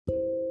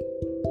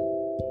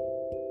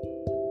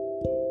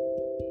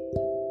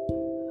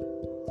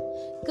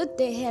Good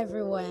day,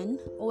 everyone.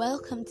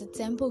 Welcome to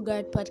Temple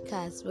Guard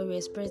Podcast, where we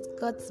express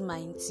God's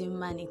mind to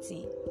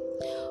humanity.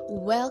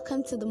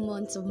 Welcome to the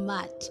month of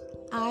March.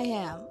 I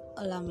am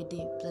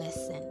Olamide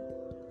Blessing.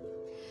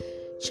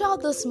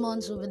 Throughout this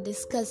month, we'll be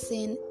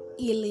discussing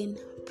healing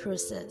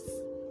process.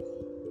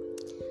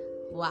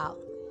 Wow.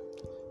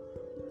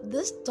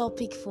 This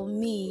topic for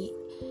me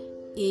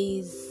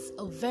is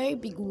a very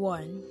big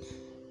one.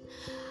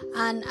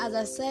 And as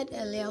I said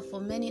earlier, for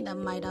many that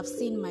might have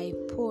seen my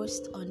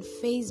post on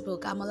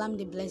Facebook, I'm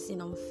Olamide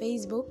Blessing on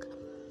Facebook.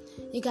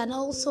 You can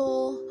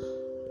also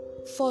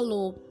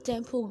follow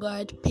Temple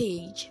Guard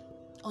page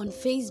on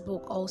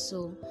Facebook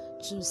also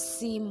to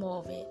see more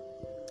of it.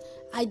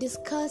 I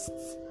discussed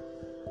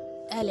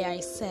earlier, I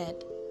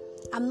said,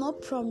 I'm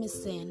not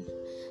promising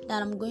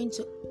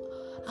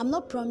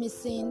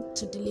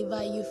to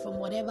deliver you from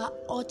whatever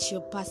hurt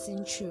you're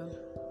passing through.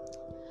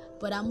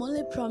 But I'm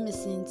only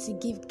promising to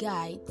give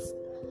guides.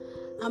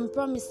 I'm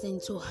promising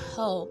to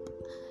help.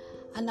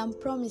 And I'm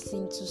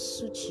promising to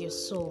soothe your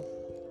soul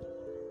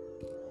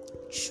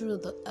through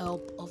the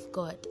help of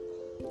God.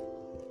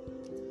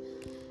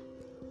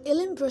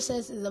 Healing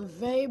process is a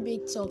very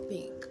big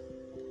topic.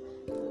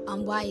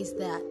 And why is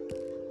that?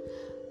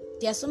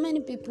 There are so many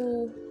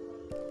people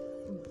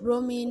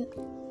roaming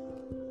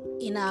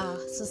in our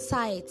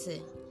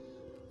society,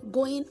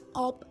 going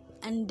up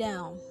and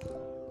down,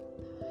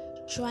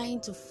 trying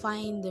to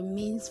find the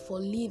means for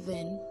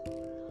living,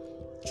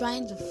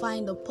 trying to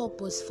find a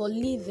purpose for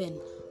living,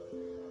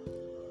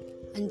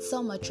 and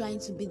some are trying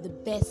to be the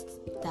best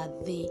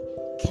that they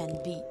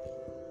can be.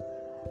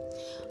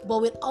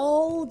 But with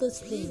all those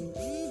things,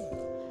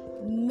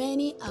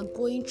 many are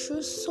going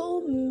through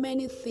so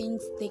many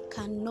things they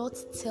cannot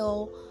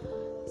tell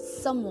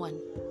someone,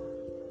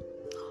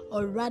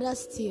 or rather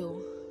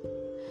still,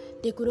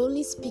 they could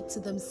only speak to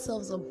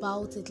themselves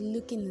about it,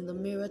 looking in the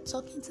mirror,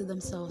 talking to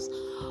themselves,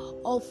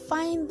 or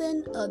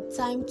finding a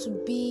time to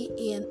be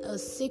in a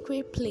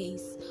secret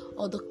place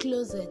or the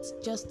closet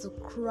just to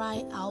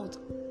cry out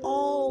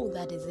all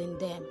that is in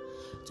them,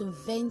 to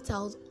vent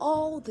out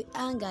all the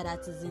anger that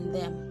is in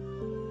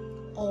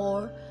them,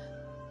 or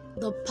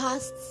the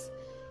past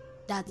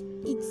that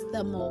eats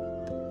them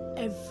up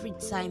every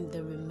time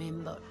they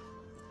remember.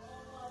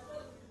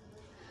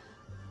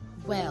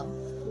 Well,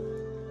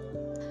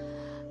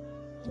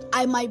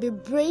 I might be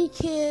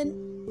breaking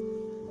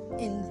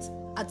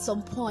in at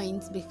some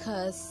point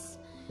because,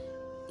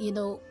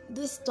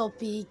 this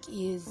topic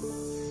is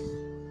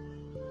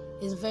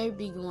a very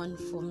big one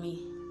for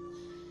me.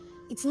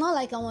 It's not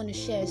like I want to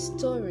share a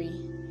story.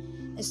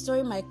 A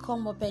story might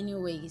come up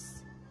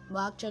anyways,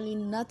 but actually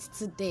not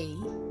today.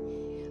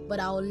 But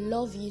I would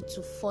love you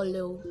to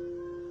follow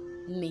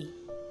me.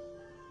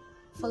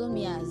 Follow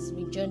me as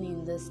we journey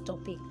in this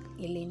topic,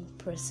 healing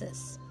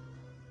process.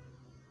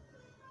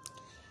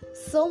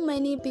 So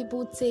many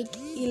people take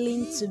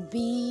healing to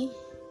be,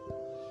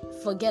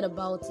 forget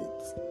about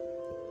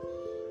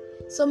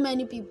it. So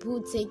many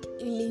people take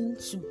healing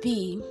to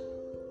be,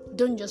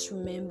 don't just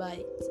remember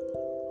it.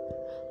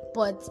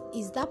 But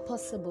is that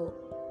possible?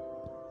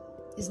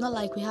 It's not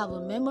like we have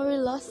a memory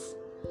loss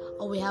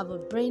or we have a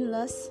brain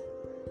loss.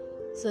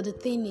 So the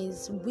thing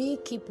is, we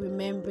keep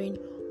remembering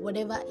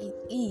whatever it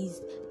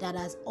is that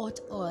has hurt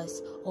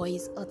us or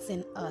is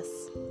hurting us.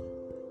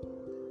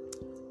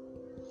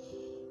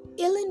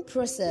 Healing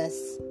process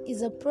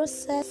is a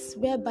process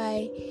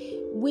whereby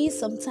we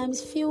sometimes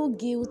feel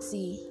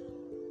guilty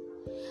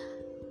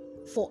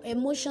for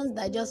emotions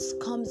that just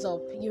comes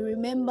up. You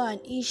remember an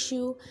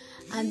issue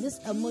and this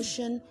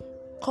emotion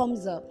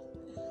comes up.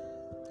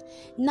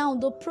 Now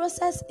the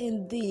process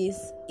in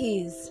this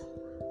is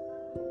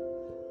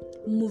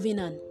moving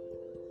on.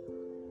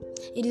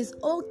 It is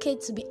okay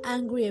to be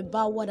angry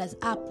about what has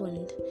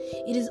happened.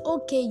 It is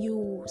okay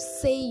you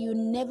say you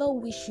never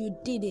wish you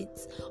did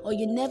it or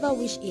you never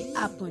wish it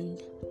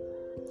happened.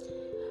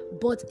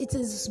 But it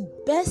is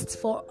best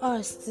for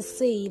us to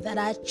say that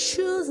I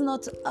choose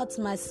not to hurt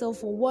myself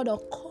for what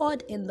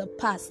occurred in the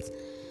past,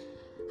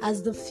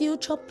 as the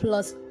future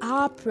plus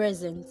our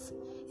present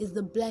is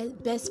the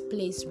best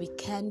place we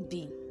can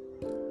be.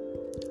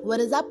 What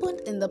has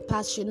happened in the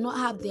past should not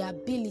have the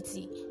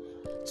ability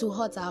to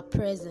hurt our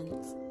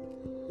present.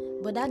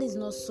 But that is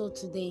not so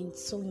today in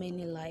so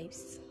many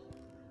lives.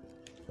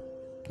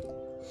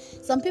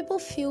 Some people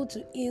feel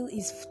to heal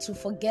is to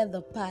forget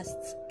the past.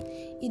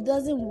 It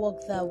doesn't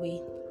work that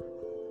way.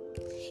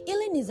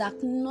 Healing is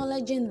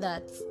acknowledging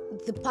that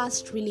the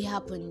past really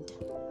happened.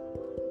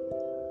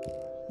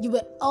 You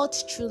were hurt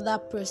through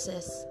that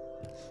process.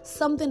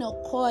 Something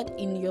occurred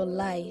in your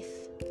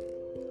life.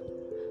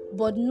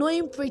 But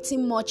knowing pretty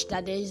much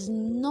that there is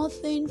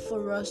nothing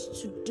for us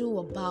to do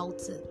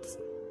about it.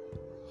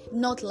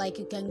 Not like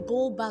you can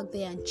go back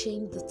there and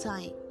change the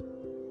time.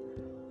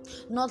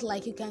 Not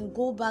like you can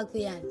go back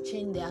there and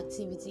change the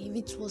activity. If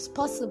it was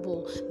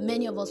possible,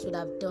 many of us would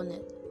have done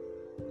it.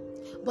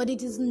 But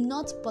it is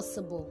not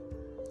possible.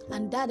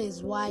 And that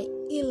is why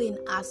healing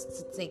has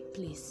to take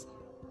place.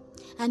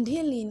 And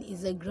healing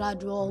is a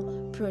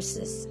gradual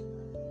process.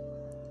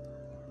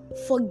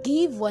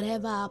 Forgive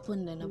whatever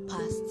happened in the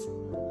past.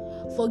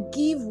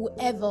 Forgive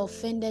whoever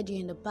offended you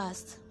in the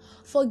past.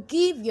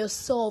 Forgive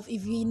yourself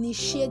if you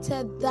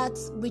initiated that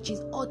which is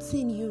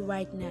hurting you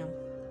right now.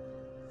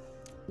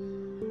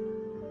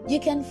 You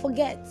can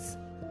forget.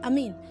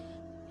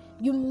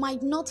 You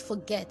might not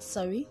forget,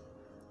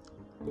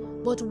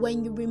 but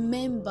when you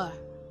remember,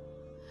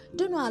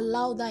 do not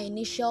allow that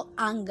initial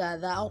anger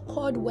that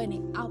occurred when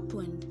it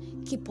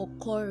happened keep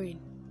occurring.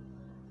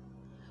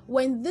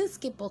 When this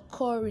keeps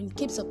occurring,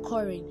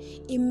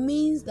 it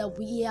means that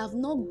we have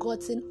not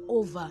gotten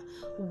over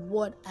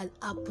what has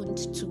happened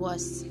to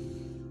us.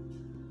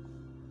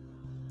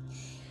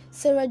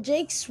 Sarah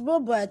Jakes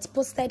Roberts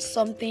posted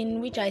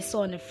something which I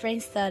saw on a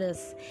friend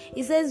status.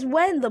 It says,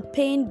 when the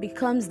pain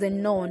becomes the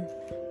norm,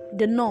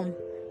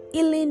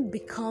 healing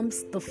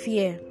becomes the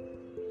fear.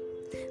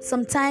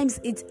 Sometimes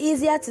it's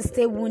easier to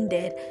stay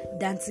wounded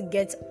than to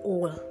get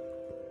whole.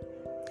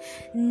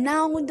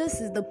 Now,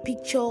 this is the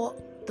picture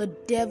the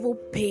devil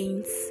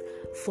paints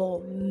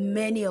for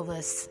many of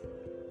us.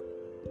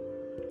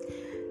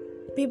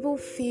 People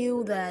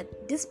feel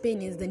that this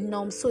pain is the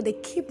norm, so they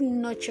keep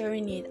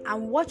nurturing it,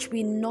 and what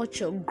we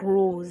nurture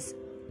grows.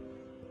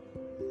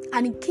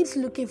 And it keeps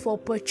looking for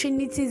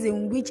opportunities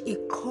in which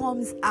it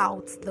comes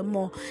out the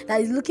more.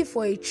 That is looking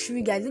for a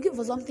trigger. It's looking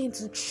for something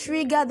to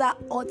trigger that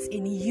hurt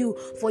in you,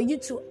 for you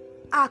to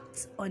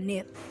act on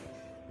it.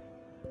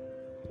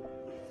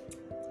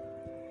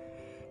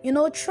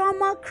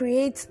 Trauma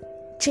creates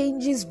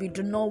changes we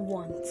do not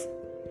want.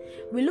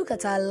 We look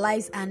at our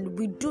lives and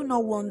we do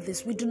not want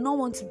this. We do not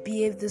want to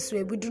behave this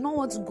way. We do not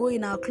want to go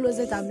in our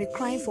closet and be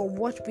crying for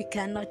what we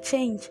cannot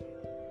change.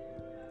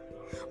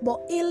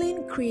 But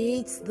healing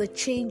creates the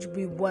change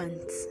we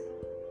want.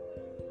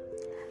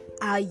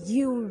 Are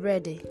you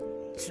ready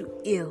to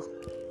heal?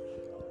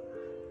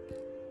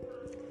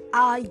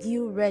 Are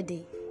you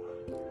ready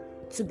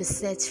to be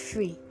set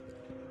free?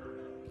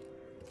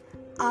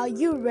 Are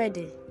you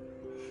ready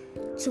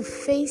to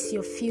face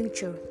your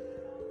future?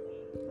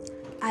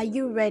 Are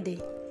you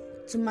ready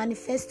to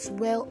manifest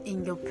well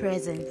in your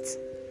present?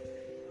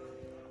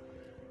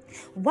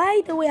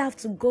 Why do we have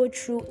to go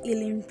through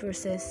healing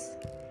process?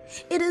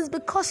 It is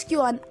because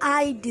you and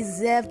I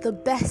deserve the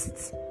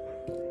best.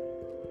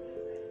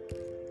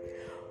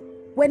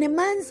 When a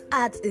man's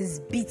heart is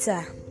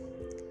bitter,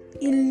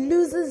 he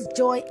loses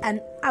joy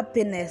and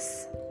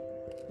happiness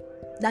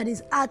that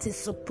his heart is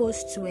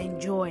supposed to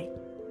enjoy.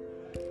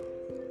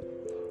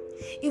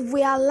 If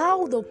we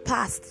allow the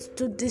past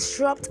to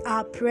disrupt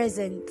our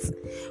present,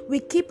 we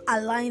keep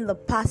allowing the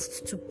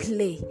past to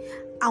play.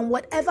 And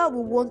whatever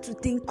we want to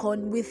think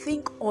on, we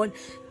think on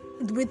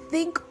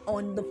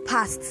the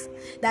past.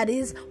 That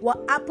is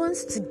what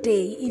happens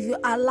today. If you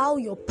allow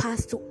your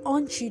past to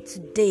haunt you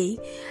today,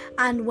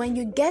 and when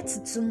you get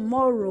to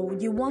tomorrow,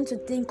 you want to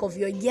think of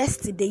your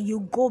yesterday,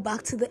 you go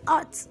back to the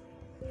heart.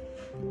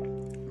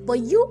 But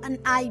you and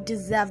I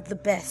deserve the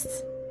best.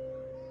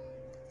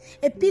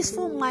 A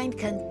peaceful mind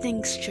can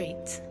think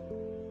straight.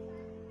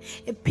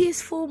 A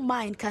peaceful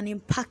mind can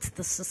impact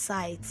the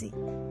society.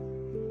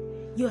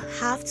 You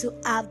have to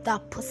have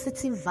that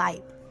positive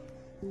vibe.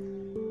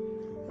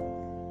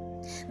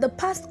 The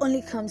past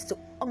only comes to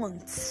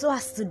haunt so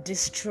as to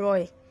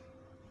destroy.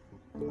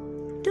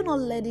 Do not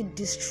let it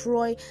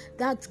destroy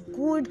that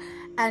good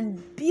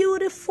and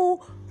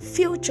beautiful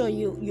future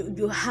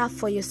you have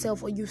for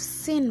yourself, or you've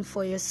seen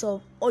for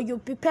yourself, or you're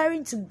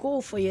preparing to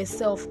go for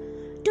yourself.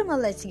 Do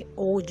not let it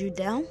hold you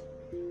down.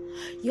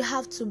 You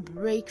have to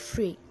break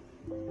free.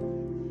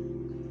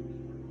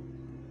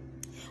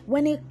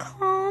 When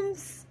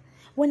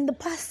the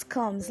past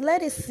comes,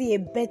 let it see a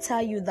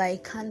better you that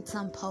it can't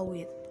tamper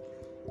with.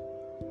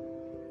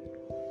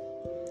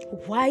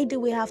 Why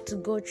do we have to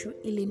go through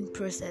healing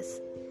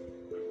process?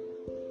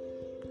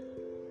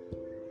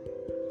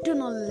 Do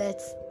not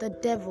let the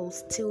devil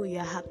steal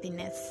your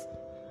happiness.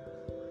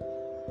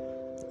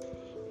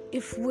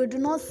 If we do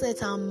not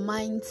set our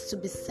minds to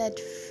be set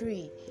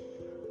free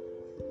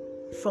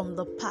from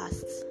the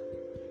past,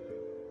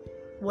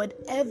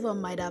 whatever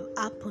might have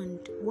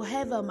happened,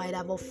 whatever might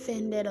have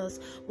offended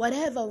us,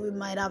 whatever we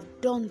might have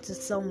done to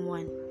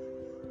someone,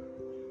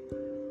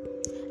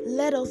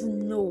 let us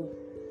know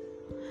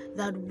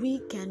that we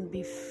can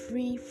be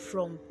free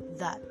from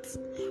that.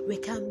 We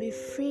can be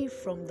free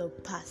from the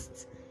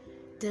past.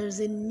 There's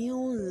a new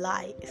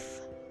life.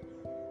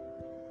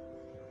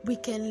 We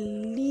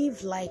can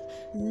live like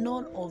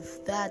none of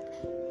that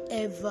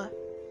ever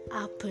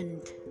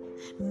happened.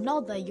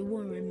 Not that you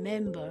won't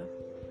remember,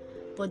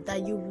 but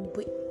that you will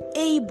be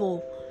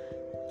able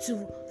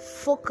to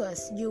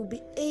focus. You'll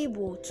be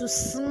able to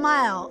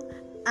smile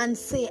and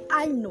say,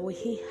 I know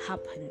it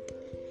happened.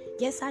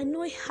 Yes, I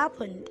know it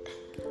happened.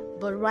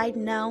 But right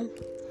now,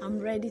 I'm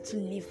ready to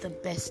live the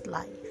best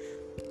life.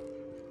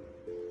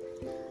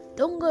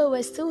 Don't go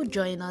away, still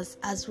join us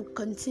as we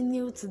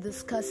continue to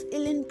discuss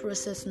healing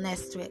process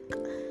next week.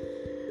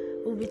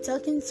 We'll be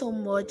talking so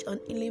much on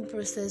healing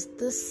process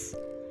this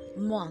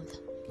month.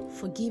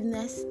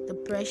 Forgiveness,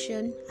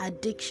 depression,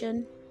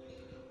 addiction,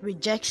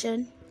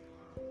 rejection.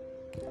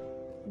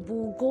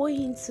 we'll go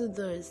into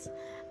this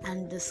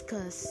and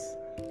discuss.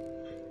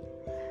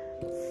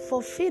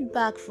 For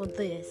feedback for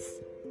this,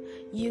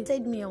 you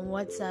send me on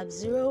WhatsApp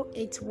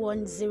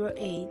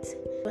 08108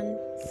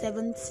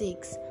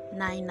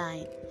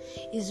 7699.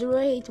 It's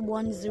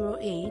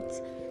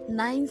 08108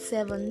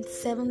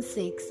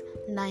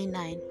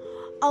 977699.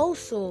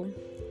 Also,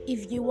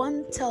 if you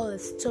want to tell a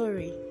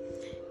story,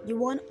 you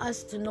want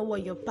us to know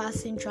what you're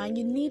passing through, and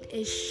you need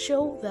a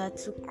shoulder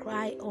to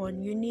cry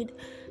on, you need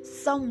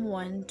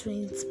someone to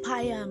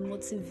inspire and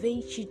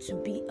motivate you to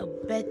be a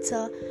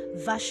better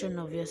version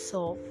of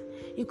yourself,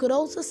 you could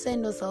also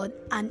send us an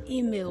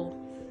email,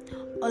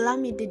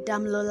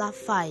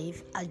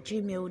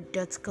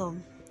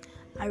 olamidedamlola5@gmail.com.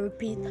 I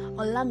repeat,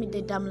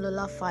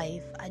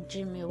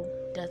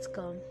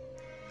 olamidedamlola5@gmail.com.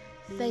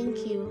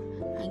 Thank you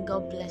and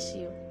God bless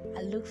you.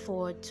 I look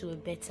forward to a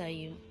better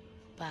you.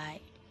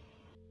 Bye.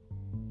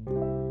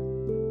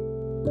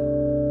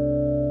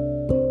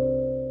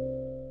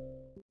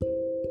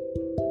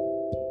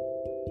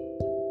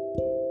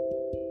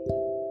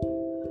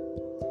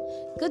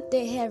 Good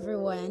day,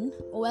 everyone.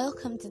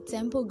 Welcome to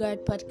Temple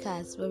Guard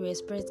Podcast, where we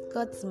express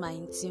God's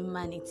mind to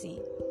humanity.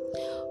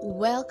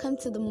 Welcome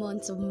to the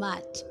month of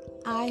March.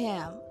 I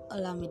am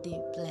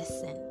Olamide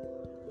Blessing.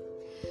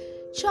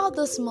 Throughout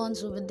this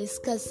month, we'll be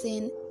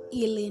discussing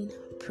healing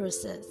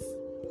process.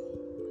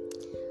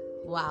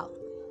 Wow.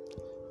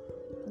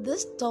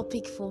 This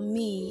topic for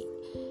me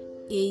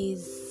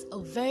is a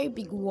very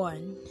big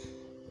one.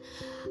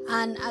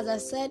 And as I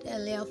said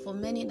earlier, for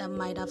many that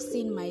might have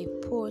seen my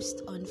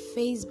post on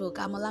Facebook,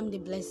 I'm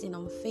Olamide Blessing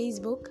on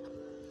Facebook.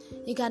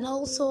 You can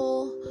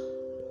also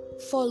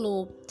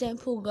follow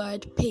Temple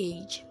Guard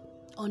page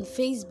on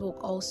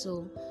Facebook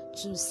also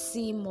to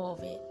see more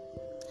of it.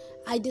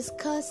 I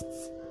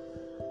discussed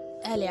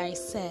earlier, I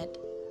said,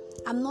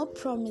 I'm not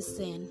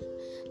promising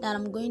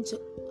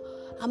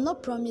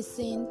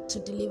to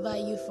deliver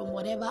you from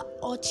whatever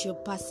hurt you're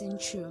passing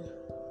through.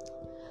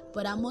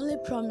 But I'm only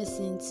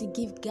promising to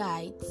give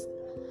guides.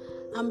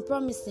 I'm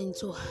promising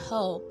to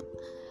help.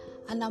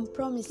 And I'm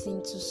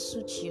promising to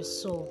soothe your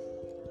soul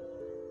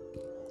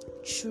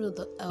through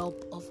the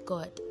help of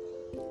God.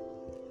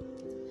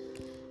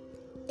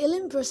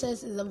 Healing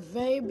process is a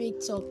very big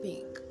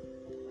topic.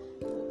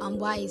 And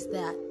why is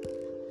that?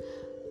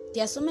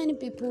 There are so many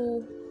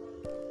people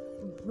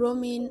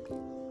roaming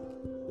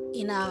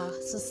in our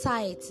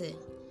society,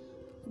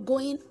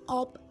 going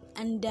up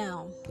and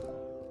down,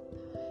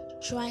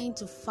 trying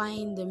to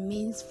find the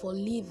means for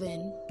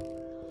living,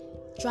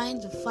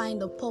 trying to find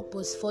the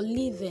purpose for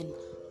living,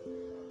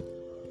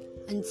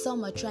 and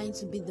some are trying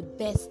to be the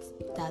best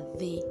that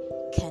they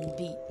can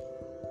be.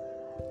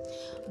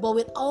 But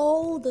with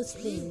all those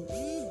things,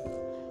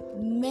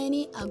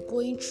 many are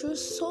going through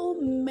so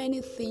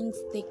many things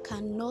they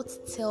cannot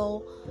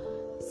tell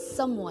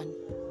someone,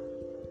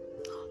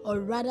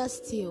 or rather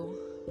still,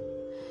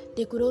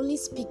 they could only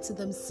speak to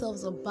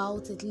themselves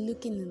about it,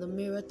 looking in the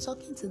mirror,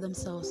 talking to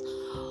themselves,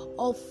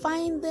 or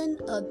finding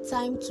a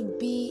time to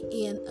be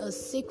in a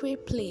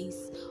secret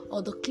place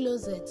or the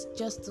closet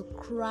just to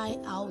cry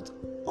out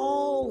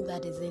all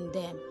that is in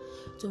them,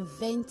 to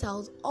vent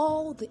out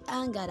all the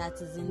anger that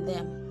is in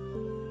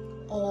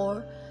them,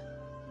 or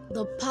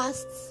the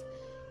past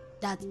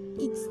that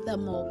eats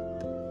them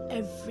up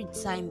every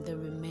time they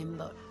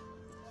remember.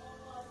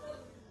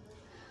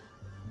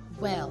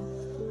 Well,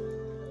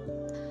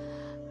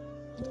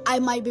 I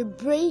might be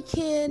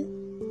breaking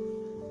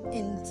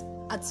in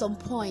at some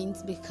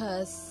point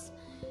because,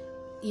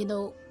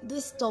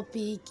 this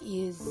topic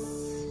is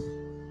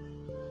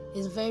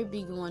a very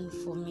big one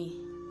for me.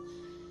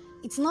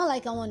 It's not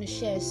like I want to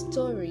share a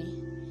story.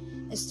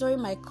 A story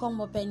might come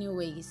up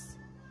anyways,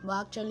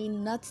 but actually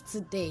not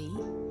today.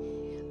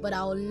 But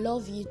I would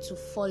love you to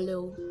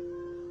follow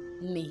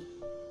me.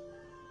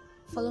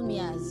 Follow me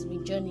as we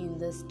journey in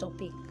this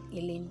topic,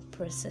 healing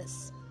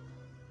process.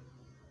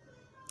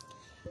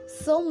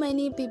 So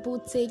many people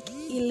take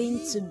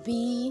healing to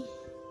be,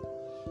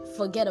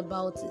 forget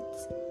about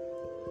it.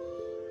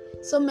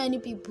 So many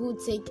people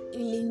take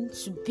healing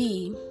to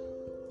be,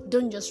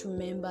 don't just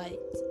remember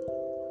it.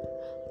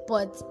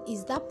 But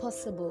is that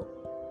possible?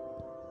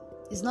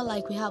 It's not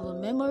like we have a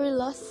memory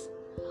loss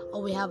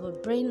or we have a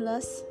brain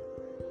loss.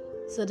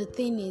 So the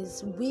thing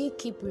is, we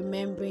keep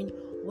remembering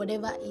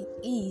whatever it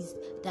is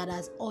that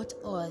has hurt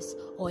us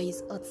or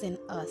is hurting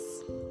us.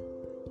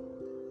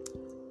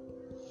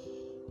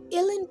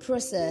 Healing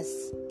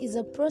process is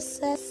a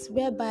process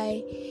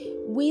whereby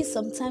we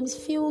sometimes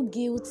feel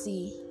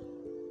guilty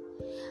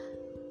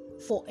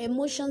for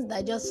emotions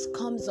that just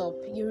comes up.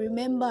 You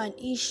remember an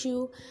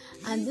issue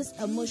and this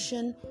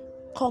emotion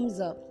comes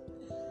up.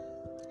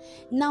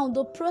 Now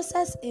the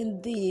process in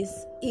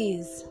this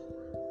is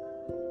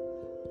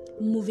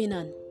moving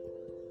on.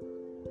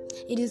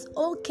 It is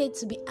okay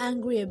to be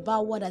angry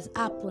about what has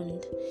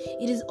happened.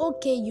 It is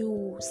okay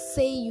you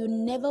say you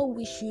never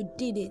wish you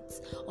did it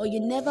or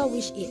you never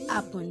wish it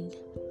happened.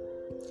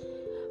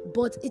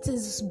 But it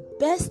is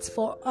best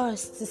for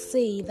us to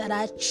say that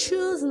I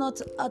choose not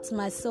to hurt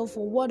myself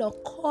for what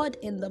occurred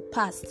in the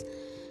past.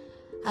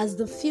 as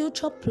the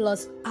future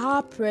plus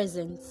our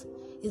present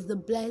is the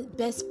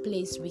best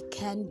place we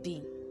can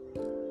be.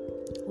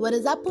 What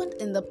has happened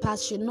in the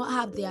past should not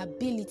have the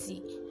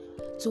ability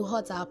to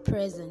hurt our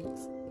present.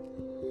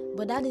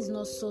 But that is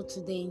not so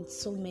today in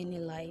so many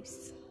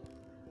lives.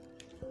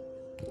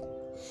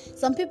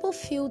 Some people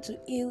feel to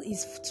heal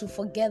is to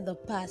forget the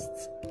past.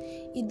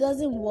 It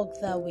doesn't work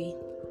that way.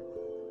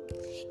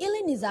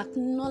 Healing is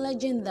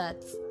acknowledging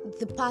that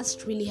the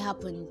past really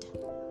happened.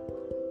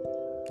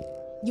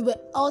 You were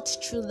out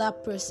through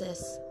that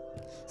process.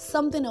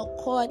 Something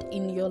occurred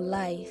in your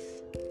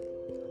life.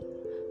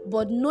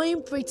 But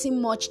knowing pretty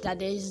much that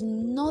there is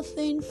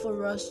nothing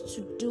for us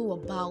to do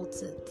about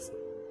it.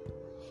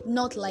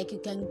 Not like you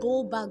can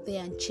go back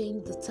there and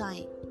change the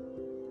time.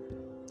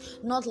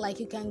 Not like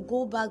you can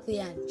go back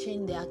there and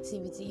change the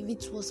activity. If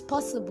it was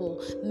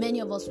possible,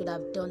 many of us would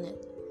have done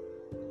it.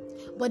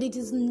 But it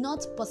is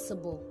not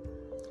possible.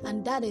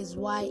 And that is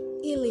why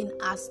healing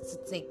has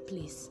to take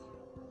place.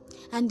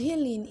 And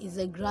healing is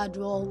a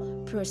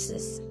gradual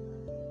process.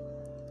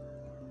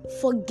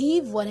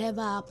 Forgive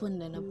whatever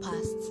happened in the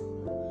past.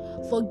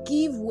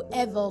 Forgive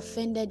whoever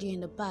offended you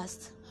in the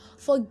past.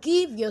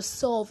 Forgive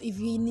yourself if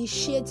you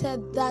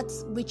initiated that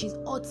which is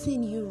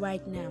hurting you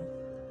right now.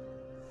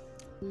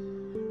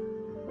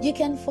 You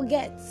can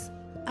forget.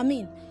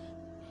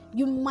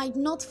 You might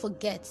not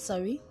forget,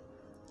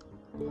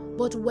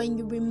 but when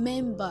you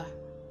remember,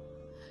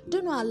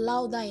 do not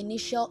allow that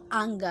initial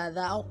anger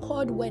that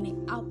occurred when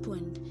it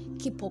happened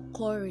keep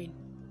occurring.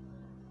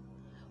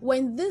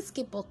 When this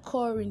keeps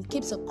occurring,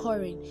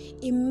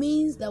 it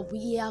means that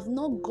we have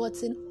not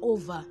gotten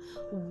over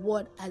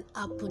what has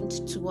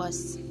happened to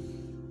us.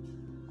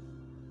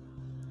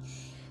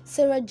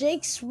 Sarah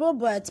Jakes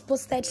Roberts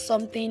posted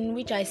something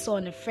which I saw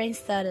on a friend's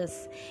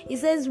status. It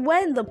says,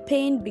 when the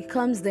pain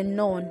becomes the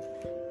norm,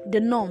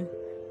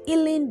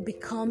 healing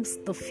becomes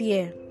the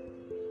fear.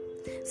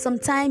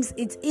 Sometimes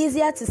it's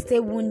easier to stay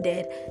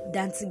wounded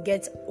than to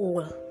get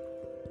whole.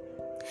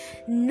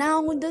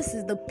 Now, this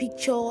is the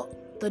picture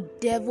the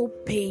devil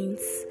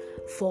paints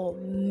for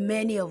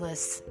many of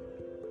us.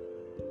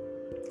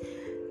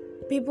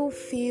 People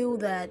feel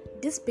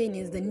that this pain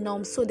is the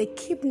norm, so they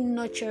keep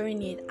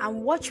nurturing it,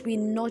 and what we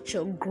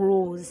nurture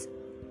grows.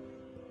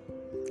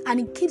 And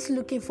it keeps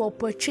looking for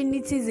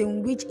opportunities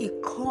in which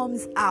it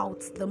comes out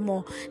the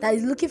more. That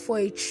is looking for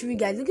a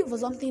trigger. It's looking for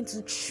something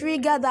to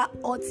trigger that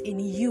hurt in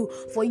you,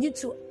 for you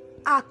to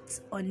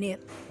act on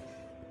it.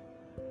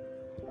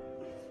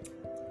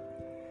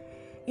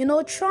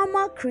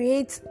 Trauma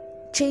creates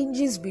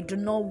changes we do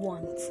not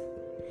want.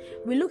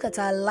 We look at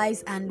our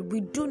lives and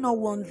we do not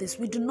want this.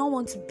 We do not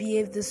want to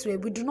behave this way.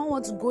 We do not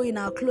want to go in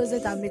our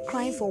closet and be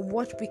crying for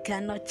what we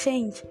cannot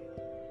change.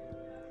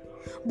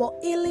 But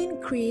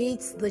healing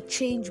creates the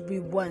change we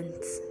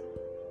want.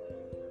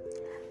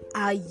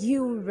 Are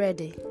you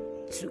ready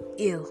to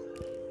heal?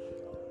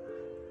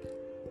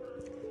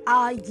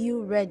 Are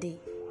you ready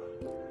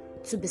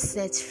to be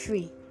set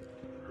free?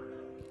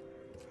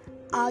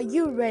 Are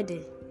you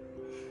ready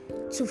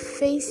to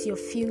face your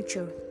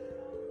future?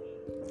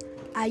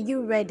 Are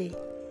you ready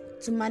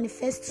to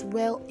manifest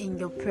well in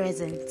your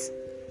present?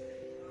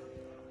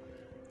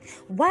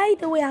 Why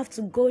do we have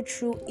to go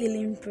through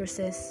healing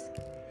process?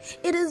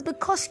 It is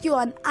because you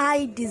and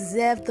I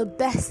deserve the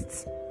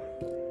best.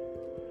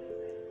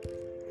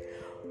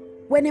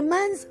 When a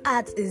man's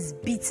heart is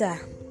bitter,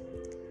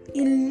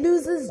 he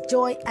loses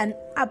joy and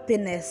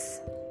happiness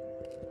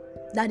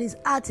that his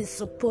heart is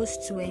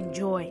supposed to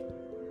enjoy.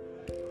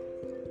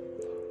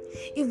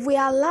 If we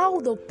allow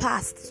the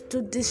past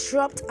to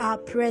disrupt our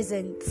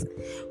present,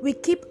 we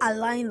keep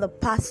allowing the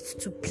past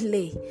to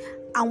play.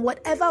 And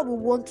whatever we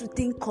want to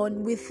think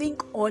on, we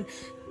think on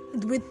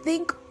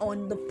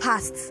the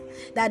past.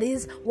 That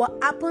is what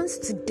happens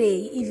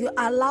today. If you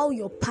allow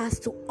your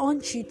past to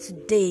haunt you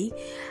today,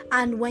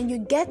 and when you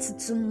get to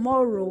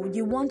tomorrow,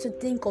 you want to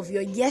think of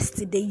your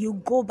yesterday,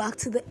 you go back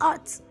to the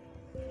earth.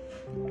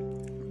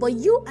 But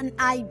you and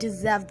I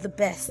deserve the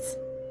best.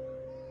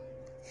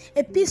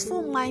 A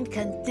peaceful mind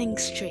can think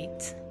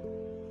straight.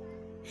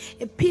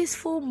 A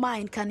peaceful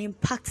mind can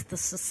impact the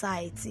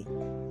society.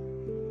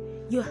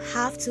 You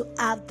have to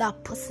have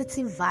that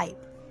positive vibe.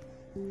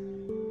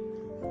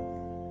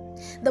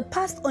 The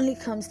past only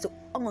comes to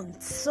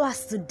haunt so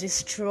as to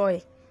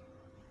destroy.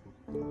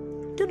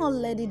 Do not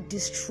let it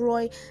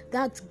destroy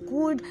that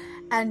good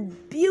and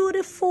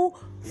beautiful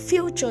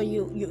future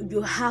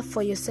you have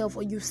for yourself,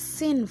 or you've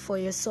seen for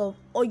yourself,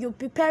 or you're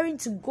preparing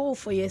to go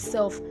for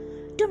yourself.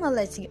 Do not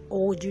let it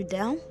hold you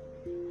down.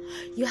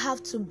 You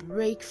have to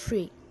break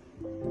free.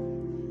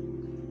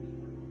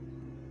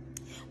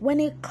 When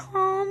the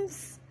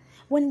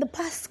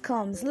past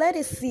comes, let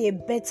it see a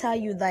better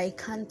you that it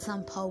can't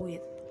tamper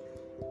with.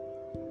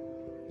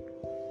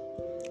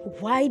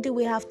 Why do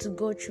we have to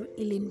go through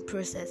healing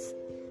process?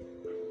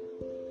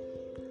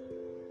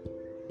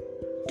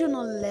 Do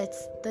not let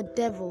the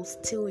devil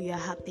steal your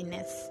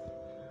happiness.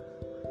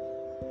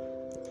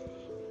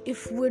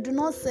 If we do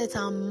not set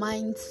our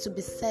minds to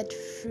be set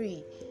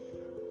free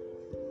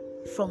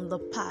from the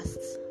past,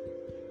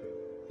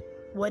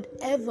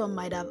 whatever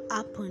might have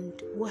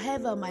happened,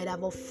 whatever might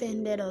have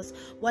offended us,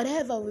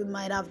 whatever we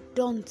might have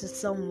done to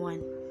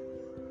someone,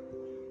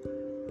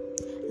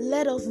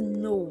 let us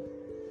know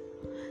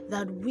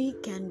that we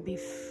can be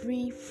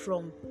free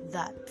from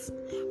that.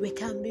 We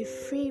can be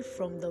free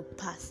from the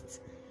past.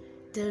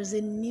 There's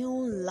a new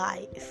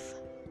life.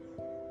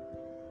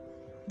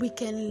 We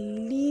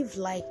can live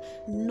like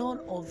none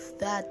of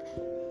that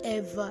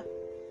ever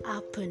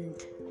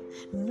happened.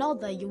 Not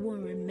that you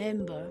won't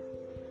remember,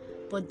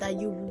 but that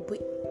you will be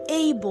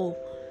able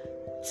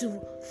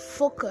to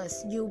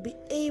focus. You'll be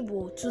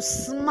able to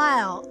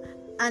smile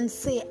and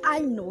say, I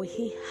know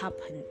it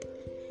happened.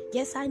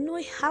 Yes, I know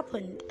it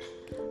happened.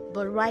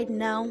 But right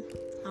now,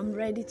 I'm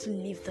ready to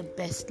live the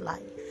best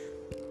life.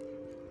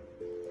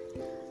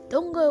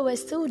 Don't go away,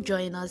 still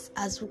join us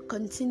as we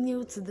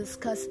continue to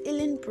discuss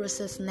healing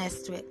process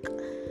next week.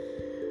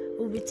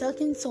 We'll be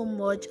talking so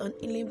much on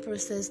healing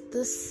process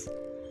this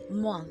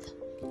month.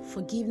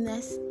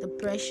 Forgiveness,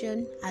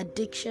 depression,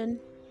 addiction,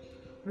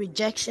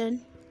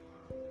 rejection.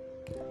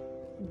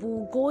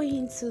 We'll go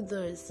into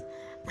those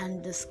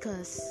and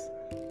discuss.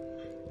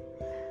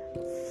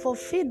 For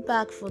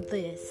feedback for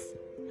this,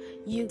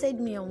 you take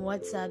me on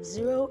WhatsApp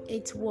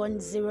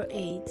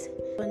 08108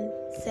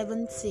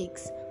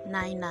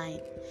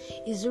 7699.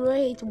 It's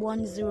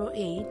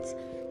 08108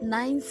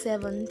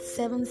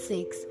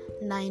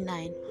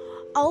 977699.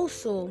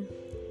 Also,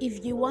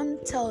 if you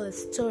want to tell a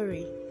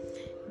story,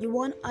 you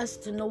want us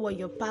to know what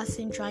you're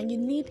passing through, and you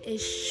need a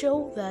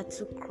shoulder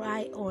to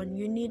cry on,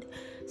 you need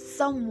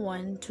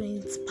someone to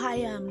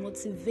inspire and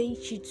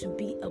motivate you to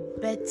be a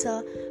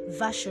better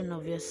version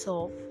of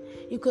yourself,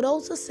 you could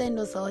also send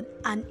us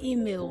an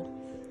email,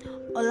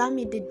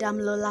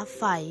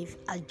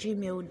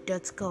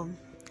 olamidedamlola5@gmail.com.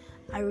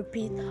 I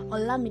repeat,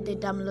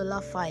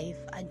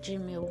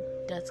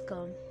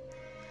 olamidedamlola5@gmail.com.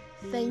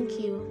 Thank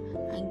you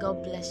and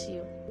God bless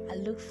you. I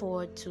look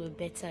forward to a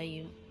better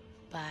you.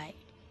 Bye.